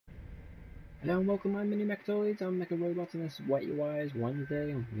Hello and welcome my mini Mechatoids, I'm Mecha Robots and this is White UI's Wednesday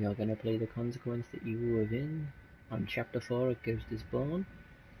and we are going to play the consequence that you were in on chapter 4 of Ghost is Born.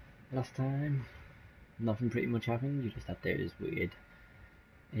 Last time, nothing pretty much happened, you just had those weird,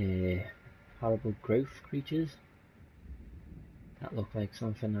 horrible growth creatures that looked like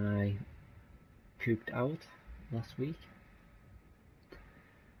something I pooped out last week.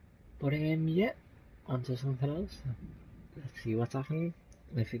 But yeah, onto something else. Let's see what's happening.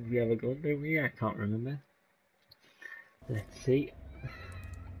 I think we have a gun, don't we? I can't remember. Let's see.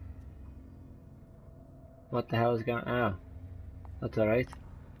 What the hell is going on? Oh, that's alright.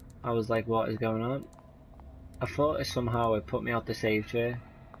 I was like, what is going on? I thought somehow it put me out the save tray.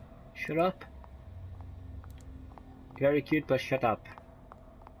 Shut up. Very cute, but shut up.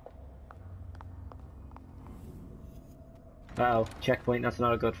 Uh oh, checkpoint, that's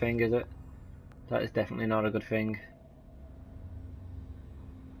not a good thing, is it? That is definitely not a good thing.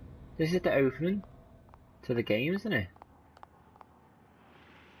 This is the opening to the game, isn't it?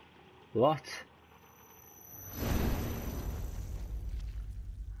 What?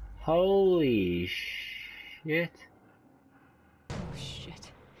 Holy shit. Oh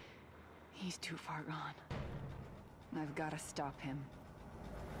shit. He's too far gone. I've gotta stop him.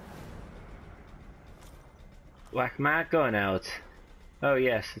 Whack my gun out. Oh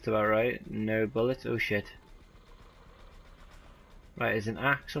yes, that's about right. No bullets. Oh shit. Right, there's an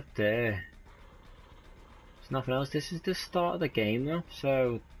axe up there. There's nothing else. This is the start of the game though,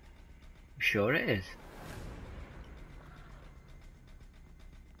 so I'm sure it is.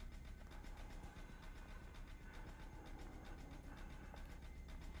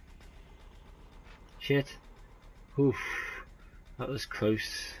 Shit. Oof. That was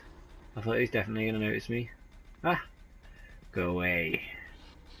close. I thought he was definitely going to notice me. Ah! Go away.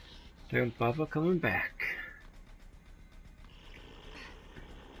 Don't bother coming back.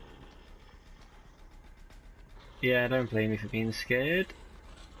 Yeah, don't blame me for being scared.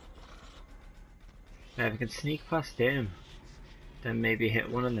 Now if I can sneak past him, then maybe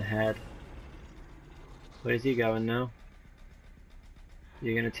hit one in the head. Where's he going now?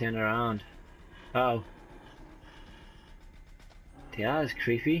 You're going to turn around. Oh. Yeah, that's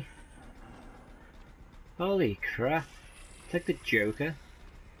creepy. Holy crap. It's like the Joker.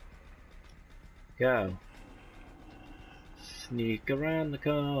 Go. Sneak around the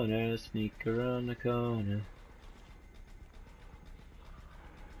corner, sneak around the corner.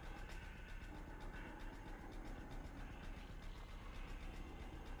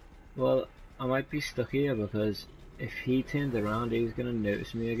 Well, I might be stuck here because if he turns around he's gonna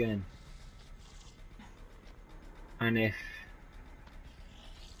notice me again. And if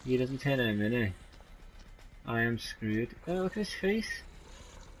he doesn't turn in a minute, I am screwed. Oh, look at his face.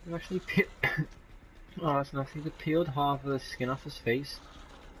 He actually oh, that's nothing. He peeled half of the skin off his face.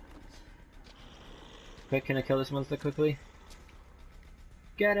 Quick, can I kill this monster quickly?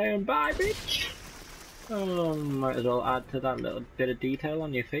 Get him, bye bitch! Oh, might as well add to that little bit of detail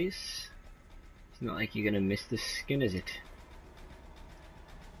on your face. It's not like you're gonna miss the skin, is it?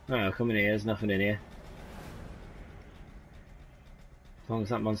 Oh, come in here, there's nothing in here. As long as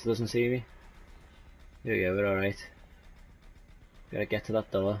that monster doesn't see me. Here we go, we're alright. Gotta get to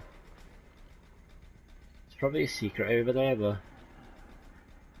that door. There's probably a secret over there, but...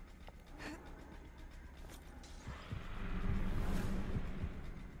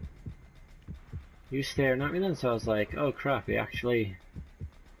 He was staring at me then, so I was like, oh crap, he actually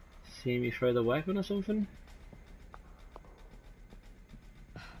see me throw the weapon or something?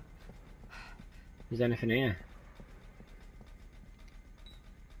 Is there anything here?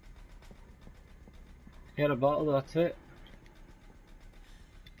 Get a bottle, that's it.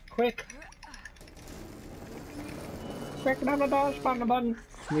 Quick! Quick, down the door, spawn the button!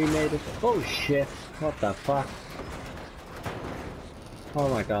 We made it. Oh shit, what the fuck? Oh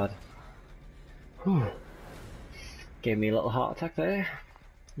my god. Whew. Gave me a little heart attack there.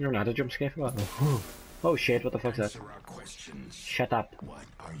 You're not a jump scare for that. Whew. Oh shit, what the fuck's that? Answer our questions. Shut up. What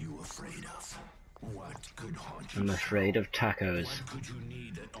are you afraid of? What could haunt you? I'm afraid of tacos. What could you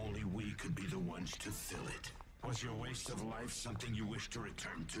need that only we could be the ones to fill it? Was your waste of life something you wish to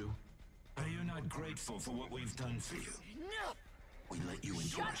return to? Are you not grateful for what we've done for you? No! We let you into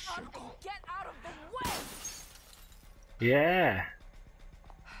Shut our up circle. and get out of the way! Yeah.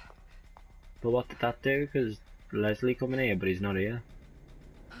 But what did that do? Because Leslie coming here, but he's not here.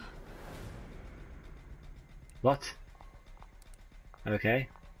 What? Okay.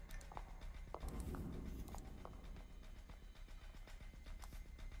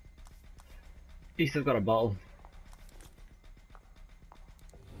 He's still got a bottle.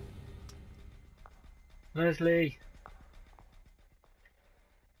 Leslie!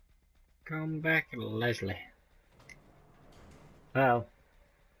 Come back, Leslie. Well.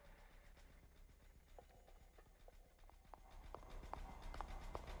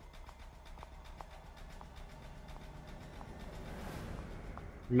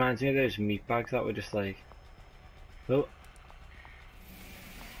 Reminds me of those meat bags that were just like, oh.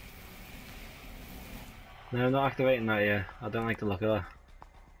 No, I'm not activating that yet. I don't like the look of that.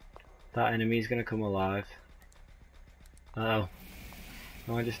 That enemy's gonna come alive. Uh oh.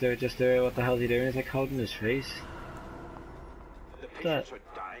 Come on, just do it, just do it. What the hell is he doing? He's like holding his face. The patients are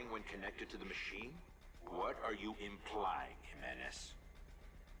dying when connected to the machine? What are you implying, Jimenez?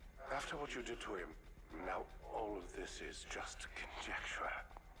 After what you did to him, now all of this is just conjecture.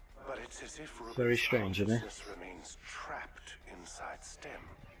 But it's as if Very strange, isn't it? consciousness remains trapped inside STEM,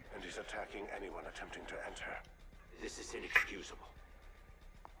 and he's attacking anyone attempting to enter. This is inexcusable.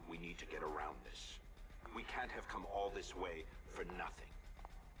 We need to get around this. We can't have come all this way for nothing.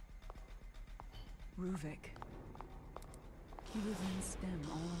 Ruvik. He was in STEM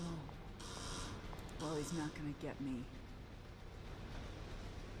all along. Well, he's not gonna get me.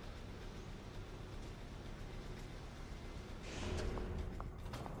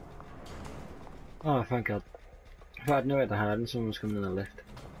 Oh, thank God. If I had nowhere to hide and someone was coming in the lift.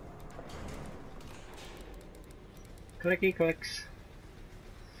 Clicky clicks.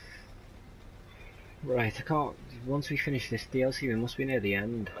 Right, I can't. Once we finish this DLC, we must be near the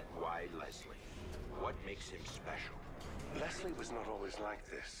end. But why Leslie? What makes him special? Leslie was not always like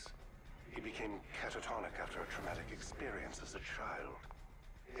this. He became catatonic after a traumatic experience as a child.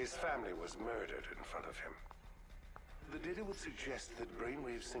 His family was murdered in front of him. The data would suggest that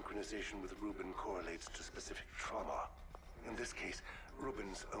brainwave synchronization with Ruben correlates to specific trauma. In this case,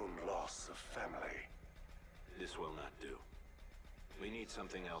 Ruben's own loss of family. This will not do. We need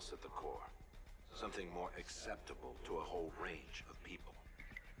something else at the core. Something more acceptable to a whole range of people.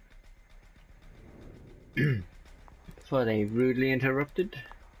 So they rudely interrupted.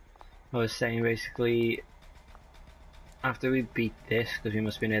 I was saying basically, after we beat this, because we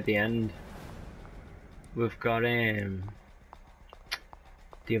must be near the end, we've got the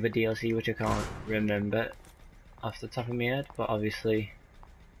other DLC which I can't remember off the top of my head, but obviously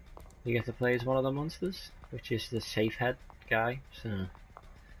you get to play as one of the monsters, which is the safe head guy, so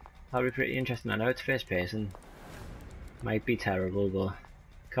that'll be pretty interesting. I know it's first person, might be terrible, but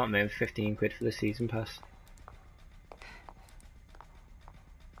can't remember 15 quid for the season pass.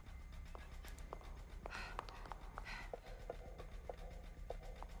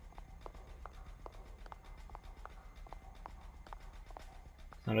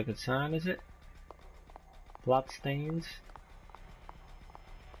 Not a good sign, is it? Blood stains.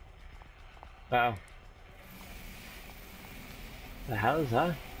 Wow. The hell is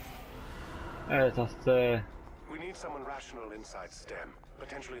that? Oh, that's the... We need someone rational inside STEM.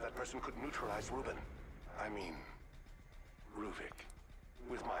 Potentially that person could neutralize Ruben. I mean, Ruvik.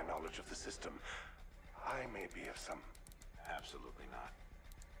 With my knowledge of the system, I may be of some... Absolutely not.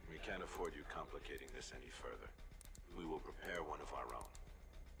 We can't afford you complicating this any further. We will prepare one of our own.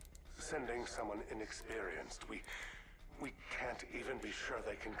 Sending someone inexperienced, we can't even be sure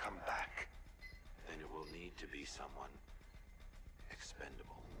they can come back. Then it will need to be someone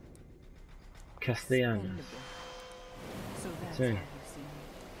expendable. Castellanos. So that's See. how you see me.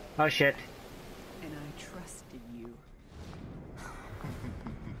 Oh shit. And I trusted you.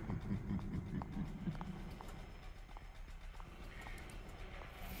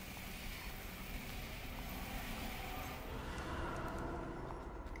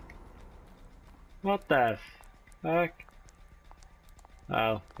 What the fuck?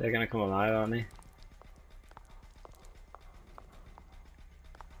 Oh, they're gonna come alive, aren't they?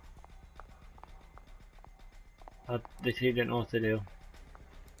 I literally didn't know what to do.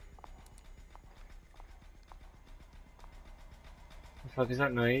 The fuck is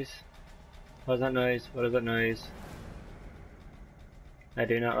that noise? What is that noise? What is that noise? I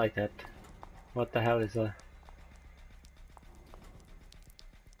do not like that. What the hell is that?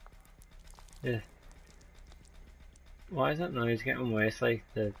 Yeah. Why is that noise getting worse, like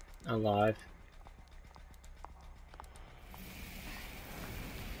they're alive?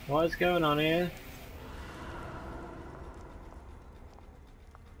 What is going on here?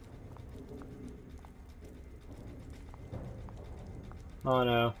 Oh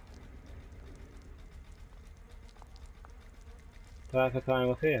no. Do I have to climb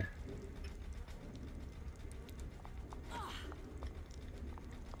up here?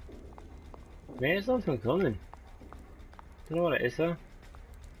 Maybe there's something coming. Don't know what it is though.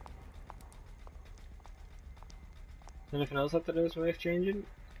 Anything else after this worth changing?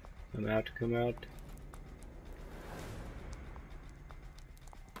 I'm out to come out.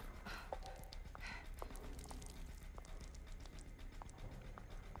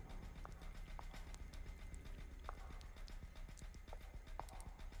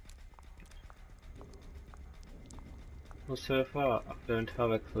 Well, so far, I don't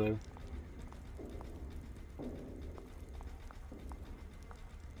have a clue.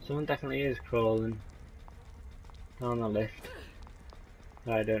 Someone definitely is crawling down the lift.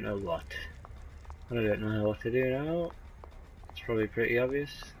 I don't know what. And I don't know what to do now. It's probably pretty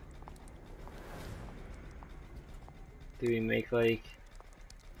obvious. Do we make like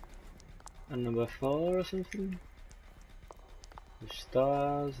a number 4 or something? There's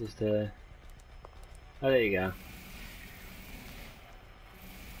stars, there's the... Oh, there you go.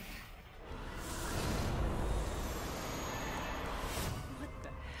 What the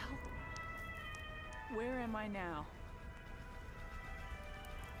hell? Where am I now?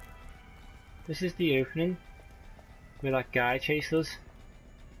 This is the opening where that guy chased us.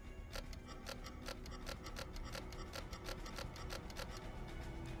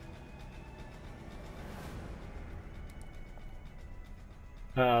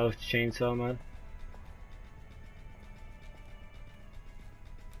 Oh, it's Chainsaw Man.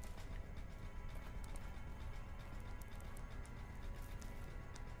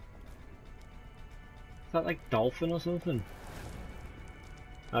 Is that like dolphin or something?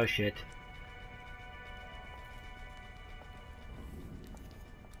 Oh shit.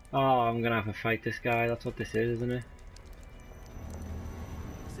 Oh, I'm gonna have to fight this guy, that's what this is, isn't it?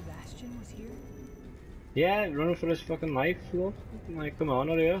 Sebastian was here? Yeah, running for his fucking life, love. Like, come on,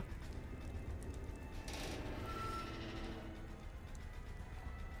 hurry up.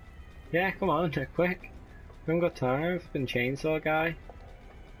 Yeah, come on, quick. We haven't got time, fucking chainsaw guy.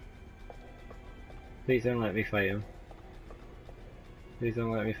 Please don't let me fight him. Please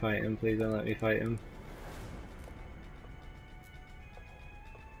don't let me fight him, please don't let me fight him.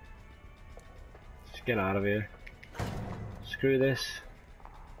 Just get out of here. Screw this.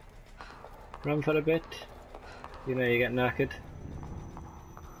 Run for a bit. You know you get knackered.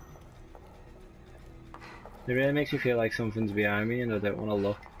 It really makes me feel like something's behind me and I don't want to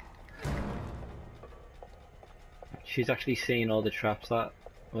look. She's actually seen all the traps that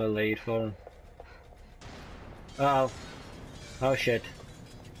were laid for him. Uh oh. Oh shit.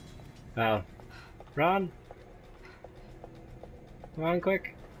 Oh. Run! Come on,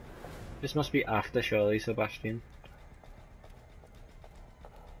 quick. This must be after, surely, Sebastian.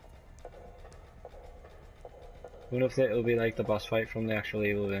 I wonder if it'll be like the boss fight from the actual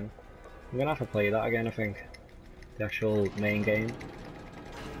Evil Within. I'm gonna have to play that again, I think. The actual main game.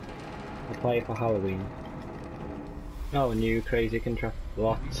 I'll play it for Halloween. Oh, a new crazy contract.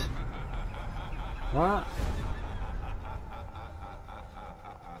 What? What?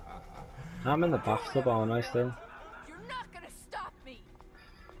 I'm in the bathtub, aren't I still? You're not gonna stop me!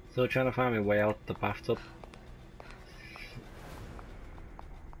 Still trying to find my way out the bathtub.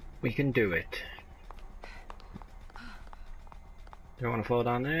 We can do it. Don't want to fall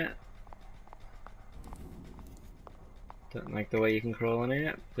down there. Don't like the way you can crawl in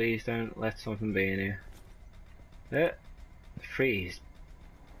here. Please don't let something be in here. Freeze.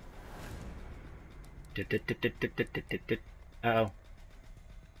 Uh-oh. I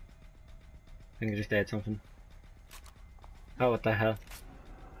think I just did something. Oh, what the hell?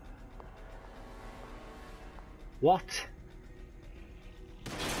 What?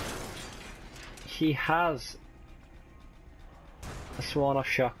 He has a sworn-off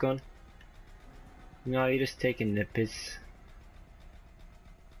shotgun. No, you're just taking nippers.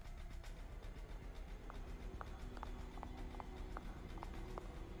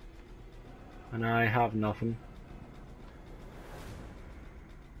 And I have nothing.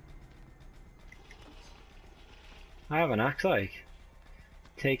 I have an axe, like.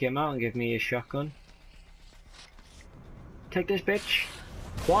 Take him out and give me a shotgun. Take this, bitch.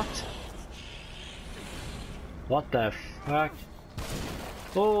 What? What the fuck?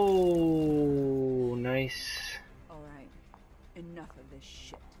 Oh, nice. Alright, enough of this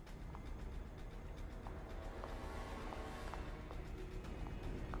shit.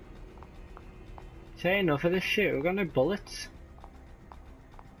 Say enough of this shit, we've got no bullets.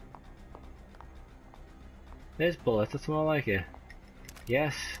 There's bullets, that's more like it.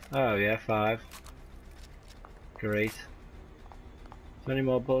 Yes. Oh yeah, 5. Great. So any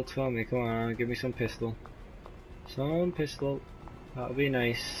more bullets for me? Come on, give me some pistol. Some pistol. That'll be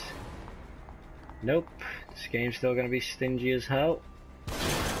nice. Nope. This game's still gonna be stingy as hell.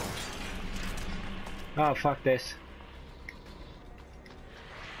 Oh, fuck this.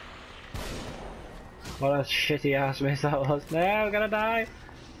 What a shitty ass miss that was. No, I'm gonna die.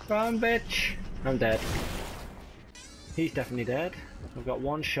 Run, bitch. I'm dead. He's definitely dead. I've got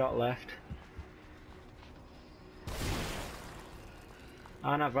one shot left.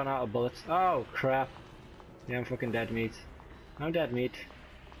 And I've run out of bullets. Oh, crap. Yeah, I'm fucking dead meat. I'm dead meat.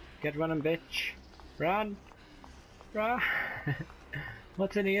 Get running, bitch. Run. Right.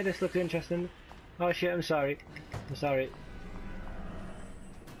 What's in here? This looks interesting. Oh shit, I'm sorry. I'm sorry.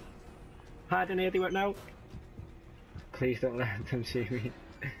 Hide in here, do it now. Please don't let them see me.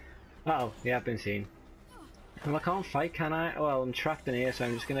 Uh oh, yeah, I've been seen. Well, I can't fight, can I? Well, I'm trapped in here, so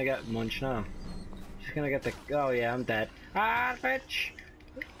I'm just gonna get munched now. Just gonna get the. Oh yeah, I'm dead. Ah, bitch!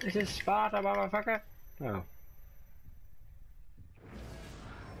 This is Sparta, motherfucker! Oh.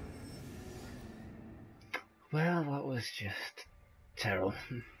 Well, that was just terrible.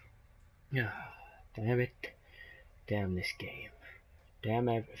 Oh, damn it. Damn this game. Damn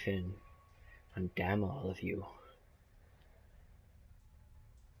everything. And damn all of you.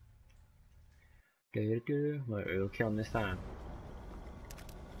 Well, we'll kill him this time.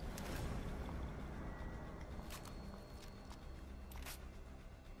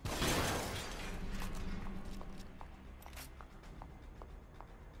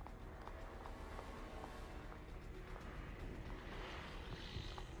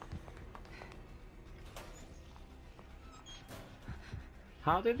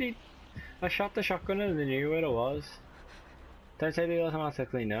 How did he... I shot the shotgun and they knew where it was. Don't say they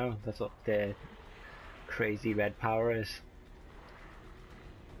automatically know. That's what their crazy red power is.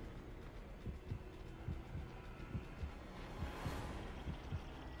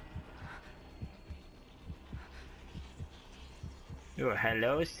 Oh,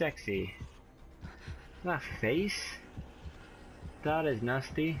 hello, sexy. That face? That is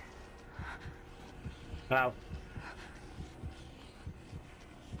nasty. Wow.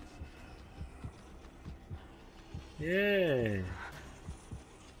 Yeah.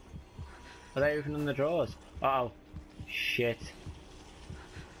 Are they opening the drawers? Uh oh. Shit.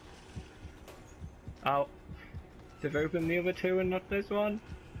 Oh. They've opened the other two and not this one?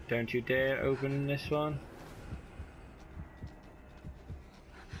 Don't you dare open this one.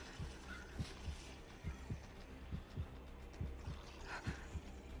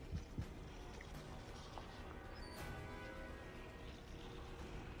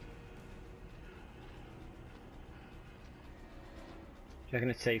 Do you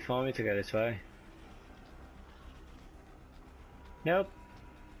reckon it's safe for me to go this way? Nope.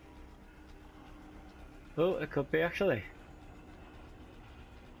 Oh, it could be actually.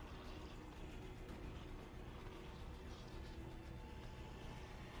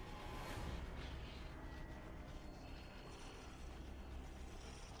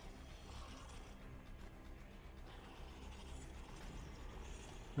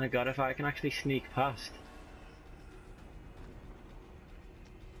 My god, if I can actually sneak past.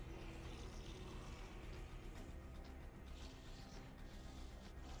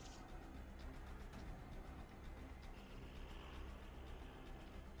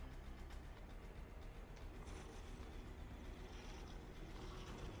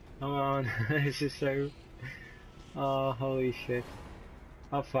 Come on, this is so... Oh, holy shit.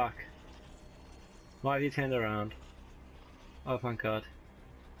 Oh fuck. Why have you turned around? Oh, thank god.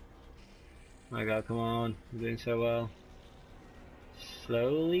 My god, come on. You're doing so well.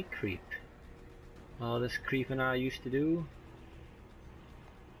 Slowly creep. All this creeping I used to do.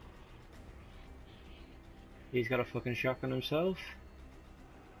 He's got a fucking shotgun himself.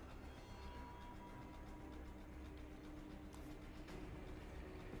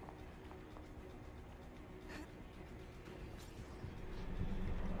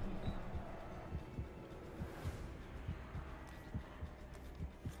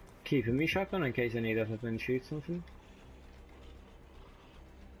 Keeping me shotgun in case I need to up and shoot something.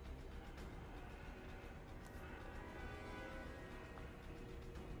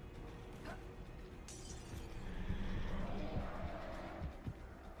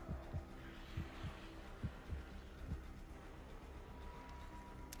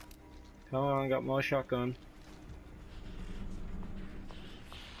 Come on, got more shotgun.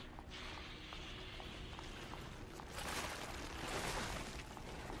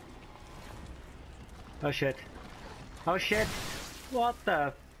 Oh shit. Oh shit! What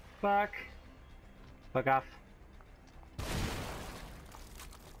the fuck? Fuck off.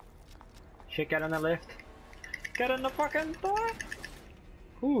 Shit, get on the lift. Get in the fucking door!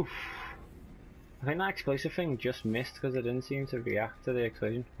 Oof. I think that explosive thing just missed because it didn't seem to react to the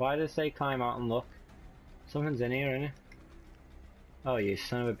explosion. Why did it say climb out and look? Something's in here, innit? Oh, you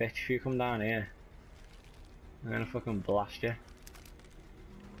son of a bitch, if you come down here, I'm gonna fucking blast you.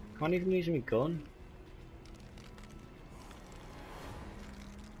 Can't even use my gun.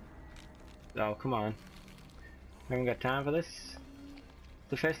 Oh, come on. I haven't got time for this. It's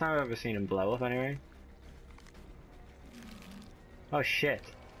the first time I've ever seen him blow up anyway. Oh shit.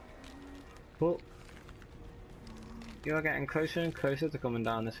 Well, you're getting closer and closer to coming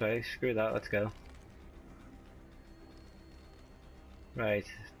down this way. Screw that, let's go. Right,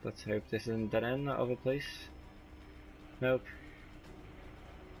 let's hope this isn't dead end, that other place. Nope.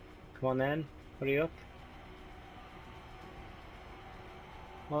 Come on then, hurry up.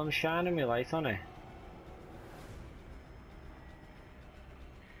 Well, I'm shining my light on it.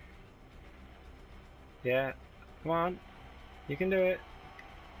 Yeah, come on, you can do it.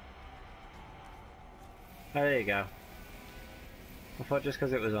 Oh, there you go. I thought just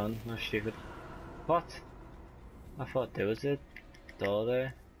because it was on, that's stupid. What? I thought there was a door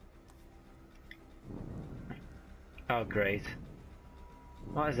there. Oh great.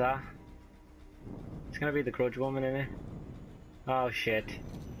 What is that? It's gonna be the grudge woman in it. Oh shit.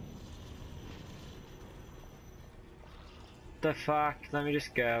 The fuck? Let me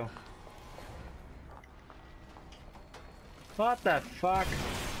just go. What the fuck?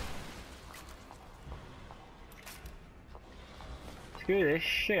 Screw this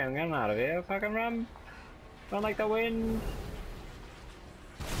shit, I'm getting out of here. Fucking run. Run like the wind.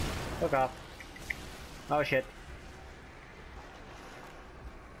 Fuck off. Oh shit.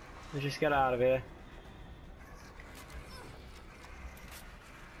 Let's just get out of here.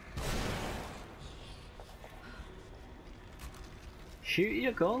 Shoot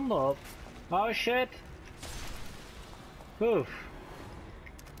your gun, love. Oh shit. Oof.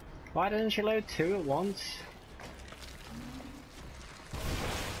 Why didn't she load two at once?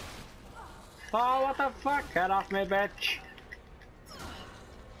 Oh, what the fuck? Get off me, bitch.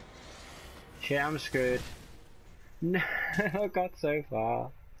 Shit, I'm screwed. No, I got so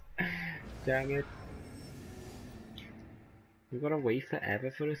far. Damn it. We've gotta wait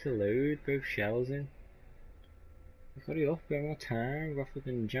forever for it to load both shells in. We've got it up, we have more time, we've got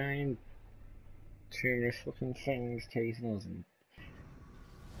fucking giant tumorous fucking things chasing us and...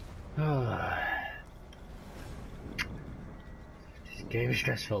 This game is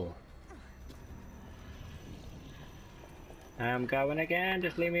stressful. I'm going again,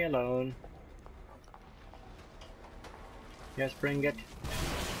 just leave me alone. Yes, bring it.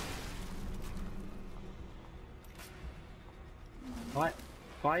 What?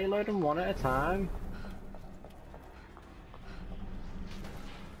 Why are you loading one at a time?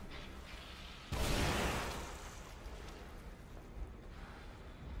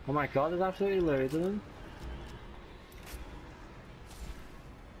 Oh my god, there's absolutely loads of them.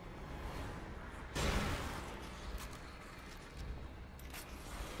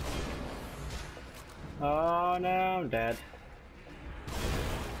 Oh no, I'm dead.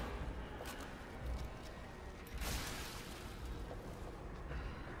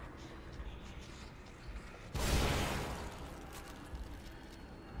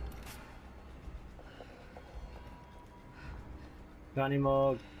 Got any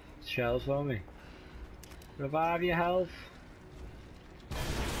more shells for me? Revive your health.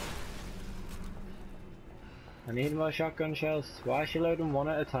 I need more shotgun shells. Why is she loading one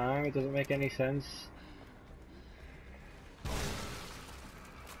at a time? It doesn't make any sense.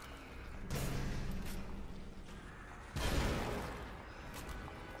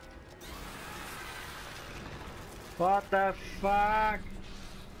 What the fuck?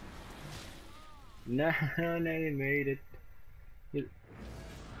 No, no, you made it.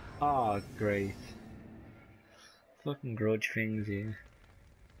 Oh, great. Fucking grudge things here.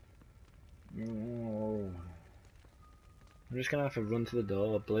 Oh. I'm just gonna have to run to the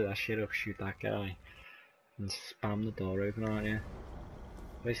door, blow that shit up, shoot that guy, and spam the door open, aren't you?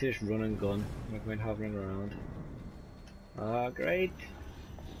 Basically just run and gun, no point hovering around. Ah, great!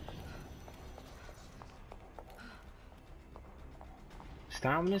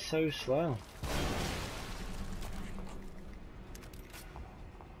 Stamina's so slow.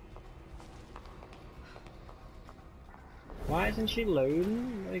 Why isn't she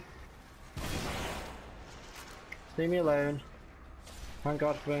loading? Like, leave me alone. Thank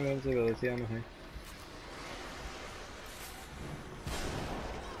God for invincibility on the thing.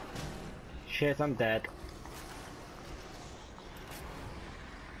 Shit, I'm dead.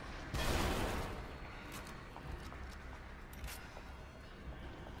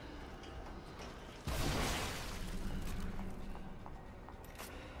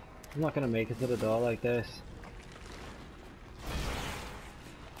 I'm not gonna make it to the door like this.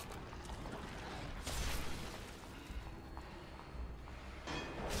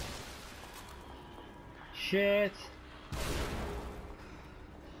 Shit!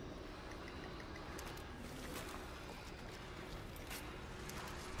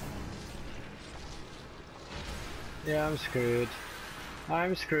 Yeah, I'm screwed.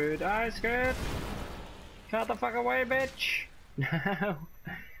 I'm screwed. I'm screwed! Get the fuck away, bitch! No!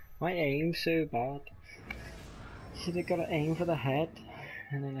 My aim's so bad. Should have got to aim for the head,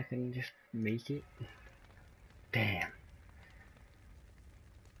 and then I can just make it. Damn.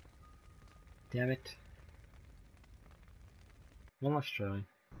 Damn it. One last try.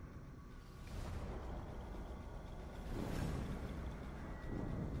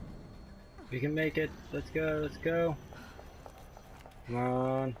 We can make it. Let's go, let's go. Come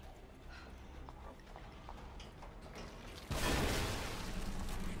on.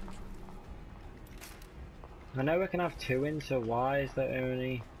 I know we can have two in, so why is there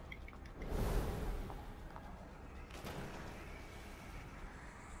only...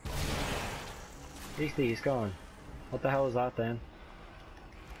 At least he's gone. What the hell is that then?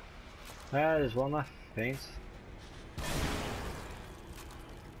 Ah, there's one left. Thanks.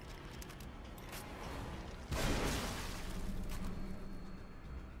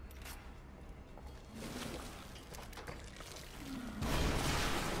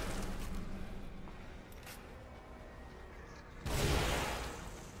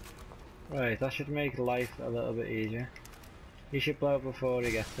 Right, that should make life a little bit easier. He should blow up before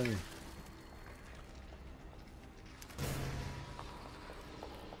he gets to me.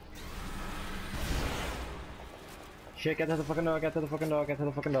 Shit, get to the fucking door, get to the fucking door, get to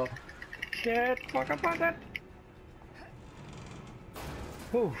the fucking door. Shit, fucking it!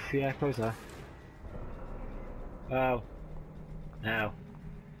 Oof, yeah, close that. Oh. Ow.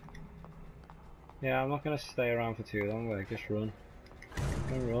 Yeah, I'm not gonna stay around for too long, like, just run.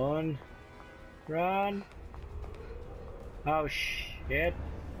 Run. Run! Oh shit!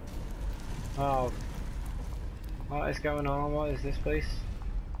 Oh. What is going on? What is this place?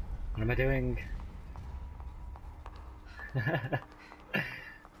 What am I doing?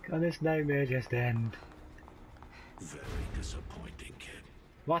 Can this nightmare just end? Very disappointing, kid.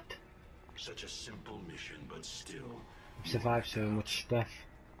 What? Such a simple mission, but still. I've survived so much stuff.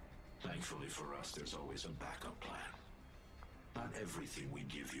 Thankfully for us, there's always a backup plan. Not everything we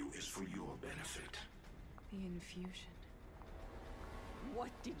give you is for your benefit. The infusion. What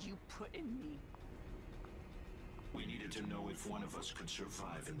did you put in me? We needed to know if one of us could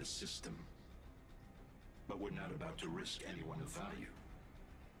survive in the system. But we're not about to risk anyone of value.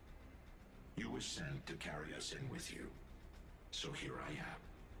 You were sent to carry us in with you. So here I am.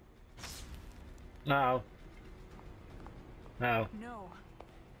 No. No. No.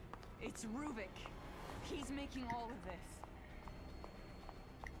 It's Rubik. He's making all of this.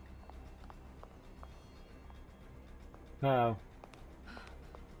 No.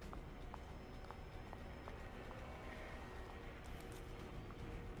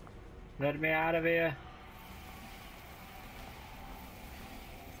 Let me out of here.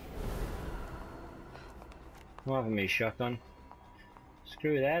 I'm having me shotgun.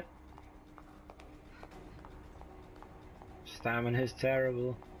 Screw that. Stamina's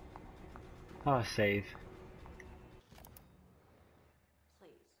terrible. Oh, save.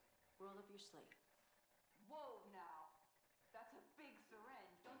 Please, roll up your sleeve. Whoa, now. That's a big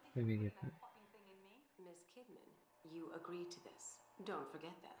syringe. Don't think Let me you're get putting that. that fucking thing in me. Miss Kidman, you agreed to this. Don't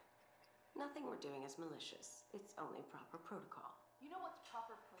forget that. Nothing we're doing is malicious. It's only proper protocol. You know what's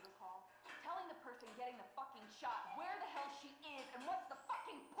proper protocol? Telling the person getting the fucking shot where the hell she is and what's the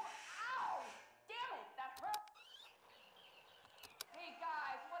fucking point. Ow! Damn it, that hurt! Hey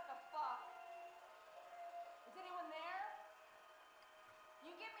guys, what the fuck? Is anyone there?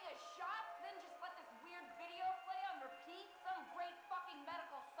 You give me a shot, then just let this weird video play on repeat? Some great fucking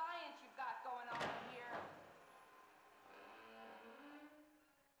medical science you've got going on here.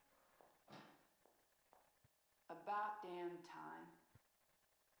 About damn time.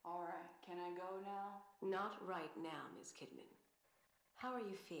 Alright, can I go now? Not right now, Miss Kidman. How are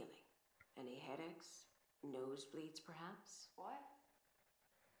you feeling? Any headaches? Nosebleeds, perhaps? What?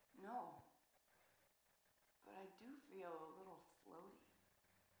 No. But I do feel a little floaty.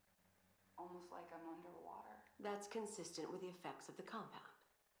 Almost like I'm underwater. That's consistent with the effects of the compound.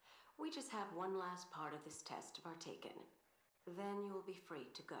 We just have one last part of this test to partake in. Then you will be free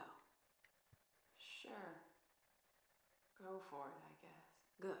to go. Sure. Go for it, I guess.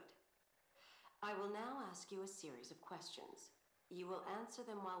 Good. I will now ask you a series of questions. You will answer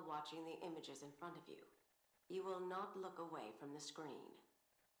them while watching the images in front of you. You will not look away from the screen.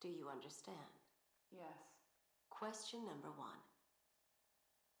 Do you understand? Yes. Question number 1.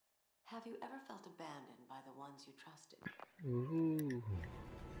 Have you ever felt abandoned by the ones you trusted? Ooh.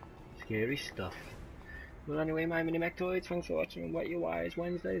 Scary stuff. Well, anyway, my mini Mechtoids, thanks for watching Wet Your Wires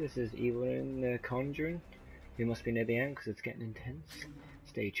Wednesday. This is Evil in the Conjuring. You must be near the end because it's getting intense.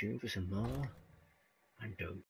 Stay tuned for some more. And don't